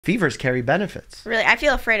Fevers carry benefits. Really, I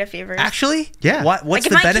feel afraid of fevers. Actually? Yeah. What's like the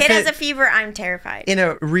if my benefit? kid has a fever, I'm terrified. In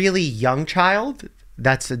a really young child,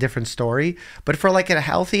 that's a different story. But for like a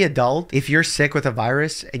healthy adult, if you're sick with a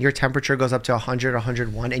virus and your temperature goes up to 100,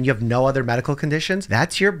 101, and you have no other medical conditions,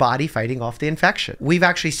 that's your body fighting off the infection. We've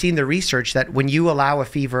actually seen the research that when you allow a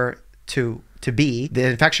fever to be, the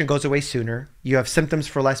infection goes away sooner. You have symptoms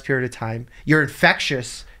for less period of time. You're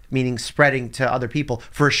infectious, meaning spreading to other people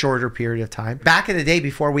for a shorter period of time. Back in the day,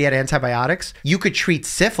 before we had antibiotics, you could treat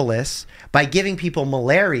syphilis by giving people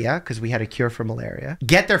malaria, because we had a cure for malaria,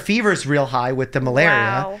 get their fevers real high with the malaria.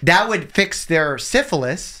 Wow. That would fix their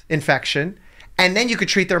syphilis infection, and then you could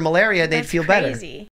treat their malaria and they'd feel better. Crazy.